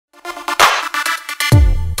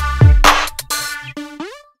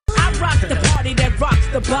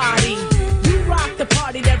the body. You rock the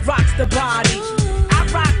party that rocks the body. I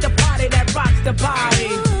rock the party that rocks the body.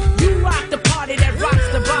 You rock the party that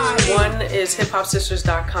rocks the body. One is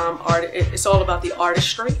hiphopsisters.com. It's all about the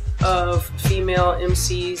artistry of female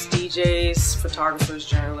MCs, DJs, photographers,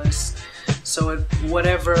 journalists. So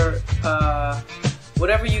whatever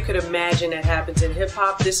you could imagine that happens in hip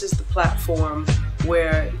hop, this is the platform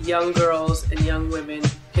where young girls and young women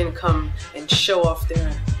can come and show off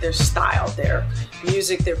their style, their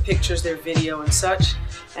music, their pictures, their video and such.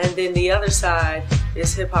 And then the other side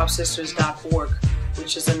is hiphopsisters.org,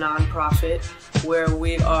 which is a nonprofit where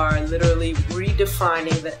we are literally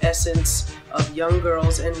redefining the essence of young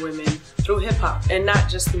girls and women through hip hop, and not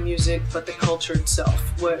just the music, but the culture itself,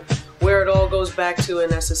 where it all goes back to,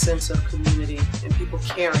 and that's a sense of community and people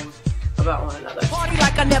caring about one another. Party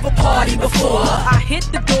like I never partied before. I hit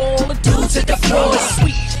the door, the dudes at the floor.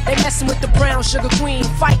 Sweet, they messing with the brown sugar queen,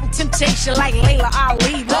 fighting temptation like Layla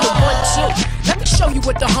Ali with the 1-2. Let me show you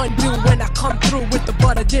what the hun do when I come through with the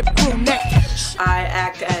butter dip crew neck. I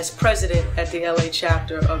act as president at the LA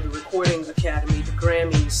chapter of the Recording Academy, the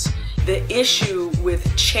Grammys. The issue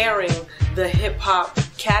with chairing the hip hop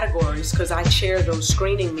categories, because I chair those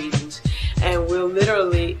screening meetings, and we're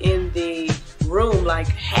literally in the room like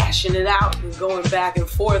hashing it out and going back and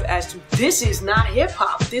forth as to this is not hip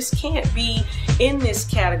hop, this can't be in this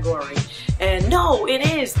category, and no, it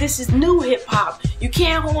is, this is new hip hop, you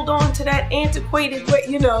can't hold on to that antiquated way,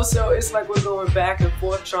 you know. So it's like we're going back and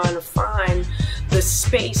forth trying to find the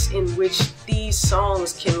space in which these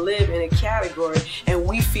songs can live in a category, and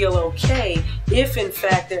we feel okay if in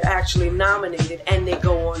fact they're actually nominated and they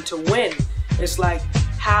go on to win. It's like,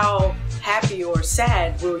 how happy or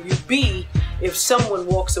sad will you be if someone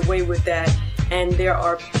walks away with that and there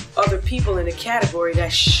are other people in the category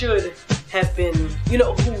that should have been, you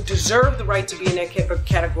know, who deserve the right to be in that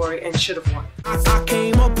category and should have won. I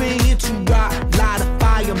came up in here to rock, light a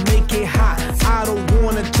fire, make it hot. I don't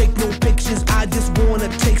wanna take no pictures, I just wanna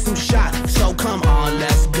take some shots. So come on,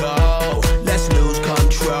 let's go, let's lose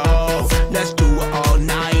control. Let's do it all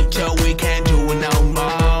night till we can't do it no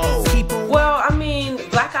more. Well, I mean,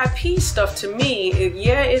 Black Eyed Peas stuff to me,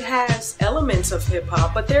 yeah, it has elements of hip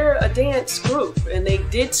hop, but they're a dance group, and they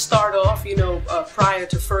did start off, you know, prior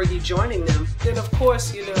to Fergie joining them. Then of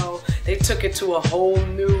course, you know, they took it to a whole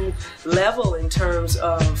new level in terms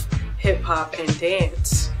of hip hop and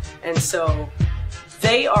dance. And so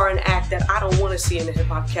they are an act that I don't want to see in the hip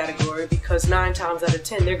hop category, because 9 times out of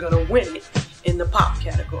 10 they're gonna win it in the pop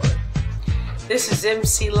category. This is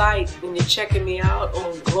MC Lyte, and you're checking me out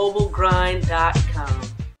on globalgrind.com.